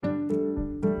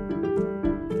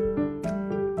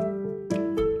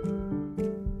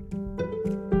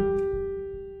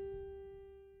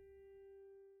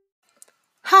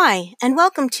Hi, and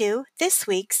welcome to this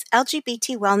week's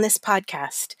LGBT Wellness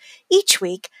Podcast. Each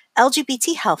week,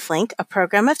 LGBT HealthLink, a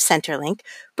program of Centerlink,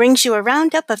 brings you a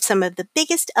roundup of some of the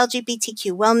biggest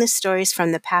LGBTQ wellness stories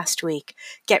from the past week.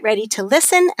 Get ready to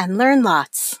listen and learn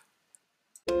lots.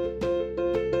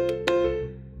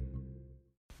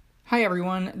 Hi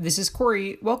everyone, this is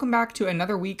Corey. Welcome back to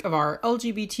another week of our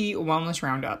LGBT Wellness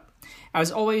Roundup.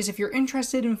 As always, if you're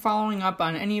interested in following up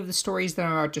on any of the stories that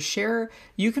I'm about to share,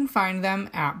 you can find them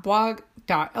at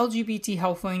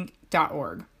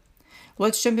blog.lgbthealthlink.org.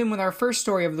 Let's jump in with our first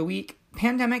story of the week.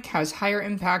 Pandemic has higher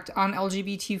impact on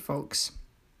LGBT folks.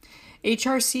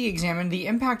 HRC examined the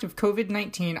impact of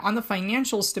COVID-19 on the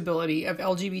financial stability of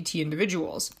LGBT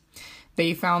individuals.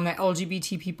 They found that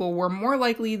LGBT people were more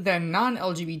likely than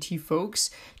non-LGBT folks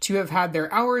to have had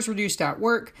their hours reduced at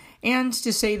work and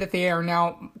to say that they are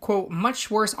now, quote,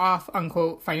 much worse off,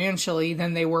 unquote, financially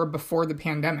than they were before the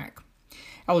pandemic.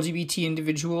 LGBT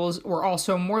individuals were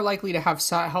also more likely to have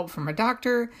sought help from a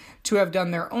doctor, to have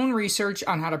done their own research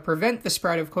on how to prevent the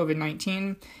spread of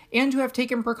COVID-19, and to have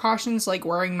taken precautions like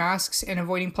wearing masks and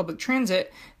avoiding public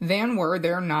transit than were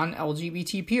their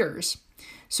non-LGBT peers.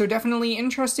 So definitely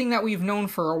interesting that we've known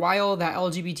for a while that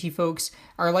LGBT folks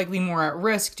are likely more at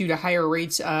risk due to higher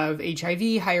rates of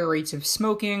HIV, higher rates of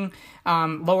smoking,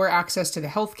 lower access to the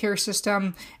healthcare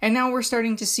system, and now we're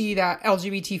starting to see that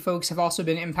LGBT folks have also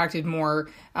been impacted more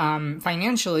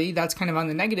financially. That's kind of on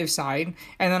the negative side.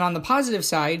 And then on the positive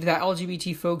side, that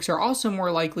LGBT folks are also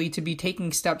more likely to be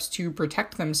taking steps to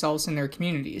protect themselves in their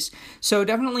communities. So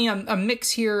definitely a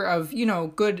mix here of,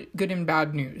 good and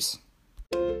bad news.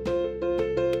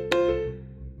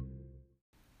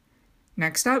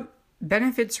 Next up,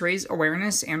 benefits raise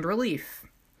awareness and relief.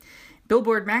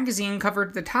 Billboard magazine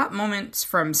covered the top moments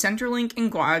from Centerlink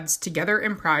and GWOD's Together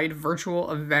in Pride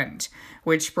virtual event,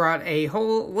 which brought a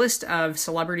whole list of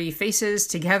celebrity faces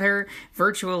together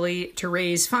virtually to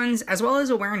raise funds as well as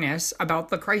awareness about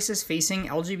the crisis facing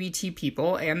LGBT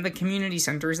people and the community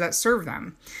centers that serve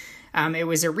them. It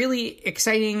was a really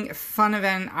exciting, fun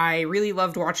event. I really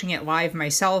loved watching it live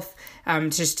myself,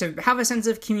 just to have a sense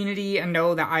of community and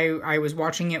know that I was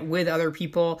watching it with other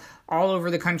people all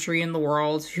over the country and the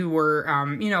world who were,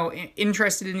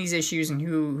 interested in these issues and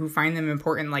who find them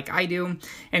important like I do.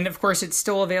 And of course, it's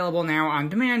still available now on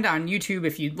demand on YouTube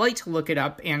if you'd like to look it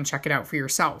up and check it out for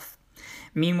yourself.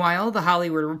 Meanwhile, The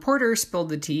Hollywood Reporter spilled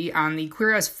the tea on the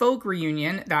Queer as Folk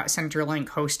reunion that Centerlink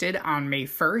hosted on May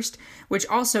 1st, which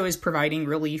also is providing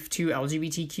relief to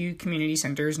LGBTQ community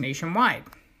centers nationwide.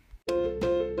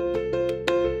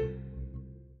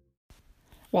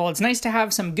 Well, it's nice to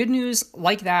have some good news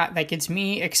like that gets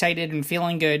me excited and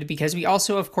feeling good, because we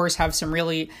also, of course, have some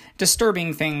really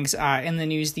disturbing things in the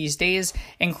news these days,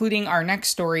 including our next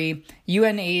story,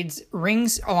 UNAIDS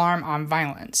rings alarm on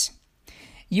violence.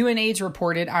 UNAIDS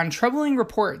reported on troubling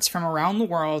reports from around the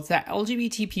world that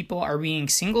LGBT people are being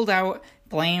singled out,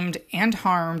 blamed, and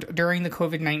harmed during the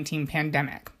COVID-19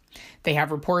 pandemic. They have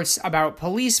reports about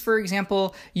police, for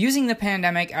example, using the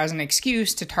pandemic as an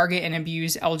excuse to target and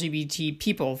abuse LGBT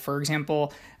people, for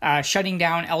example, shutting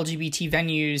down LGBT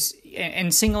venues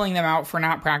and singling them out for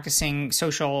not practicing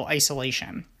social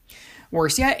isolation.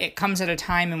 Worse yet, it comes at a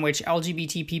time in which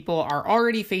LGBT people are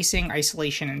already facing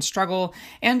isolation and struggle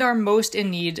and are most in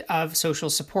need of social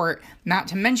support, not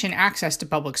to mention access to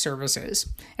public services.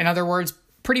 In other words,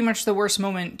 pretty much the worst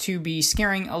moment to be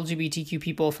scaring LGBTQ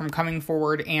people from coming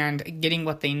forward and getting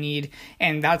what they need,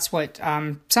 and that's what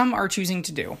some are choosing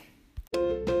to do.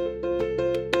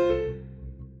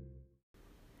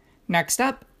 Next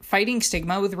up, fighting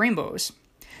stigma with rainbows.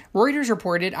 Reuters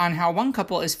reported on how one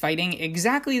couple is fighting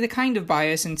exactly the kind of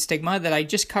bias and stigma that I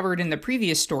just covered in the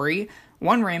previous story,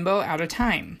 one rainbow at a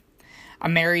time. A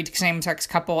married same-sex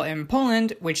couple in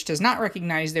Poland, which does not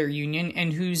recognize their union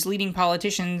and whose leading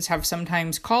politicians have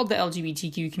sometimes called the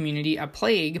LGBTQ community a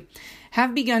plague,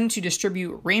 have begun to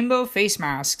distribute rainbow face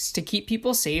masks to keep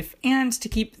people safe and to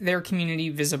keep their community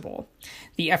visible.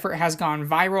 The effort has gone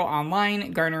viral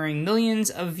online, garnering millions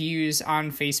of views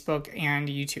on Facebook and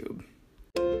YouTube.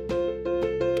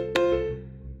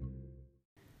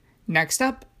 Next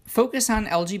up, focus on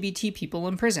LGBT people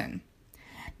in prison.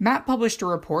 MAP published a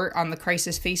report on the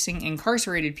crisis facing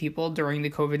incarcerated people during the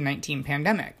COVID-19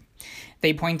 pandemic.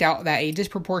 They point out that a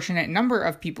disproportionate number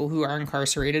of people who are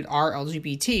incarcerated are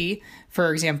LGBT.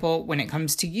 For example, when it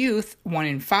comes to youth, 1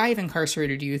 in 5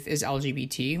 incarcerated youth is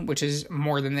LGBT, which is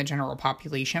more than the general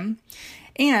population.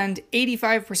 And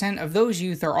 85% of those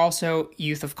youth are also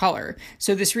youth of color.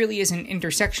 So this really is an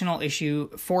intersectional issue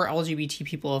for LGBT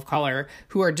people of color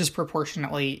who are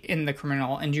disproportionately in the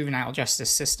criminal and juvenile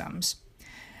justice systems.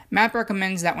 MAP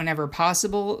recommends that whenever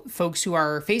possible, folks who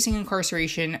are facing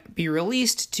incarceration be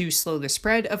released to slow the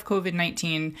spread of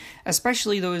COVID-19,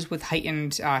 especially those with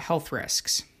heightened health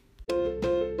risks.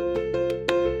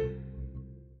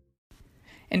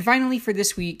 And finally, for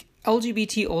this week,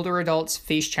 LGBT older adults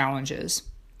face challenges.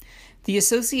 The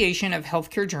Association of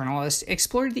Healthcare Journalists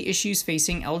explored the issues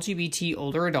facing LGBT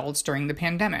older adults during the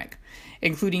pandemic,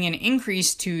 including an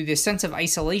increase to the sense of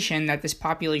isolation that this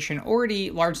population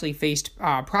already largely faced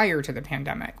prior to the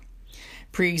pandemic.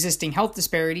 Pre-existing health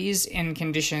disparities in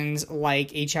conditions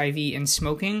like HIV and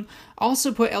smoking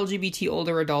also put LGBT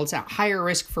older adults at higher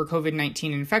risk for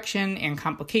COVID-19 infection and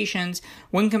complications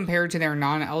when compared to their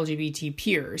non-LGBT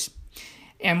peers.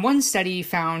 And one study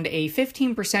found a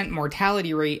 15%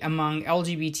 mortality rate among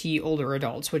LGBT older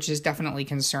adults, which is definitely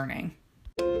concerning.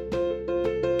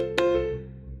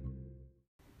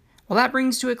 Well, that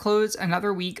brings to a close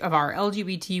another week of our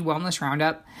LGBT Wellness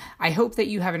Roundup. I hope that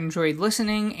you have enjoyed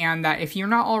listening and that if you're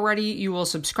not already, you will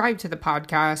subscribe to the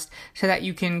podcast so that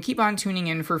you can keep on tuning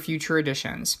in for future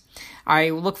editions. I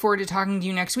look forward to talking to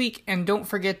you next week, and don't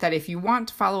forget that if you want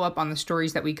to follow up on the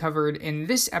stories that we covered in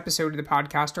this episode of the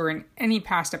podcast or in any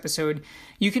past episode,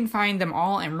 you can find them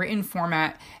all in written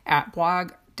format at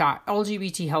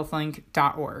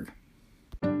blog.lgbthealthlink.org.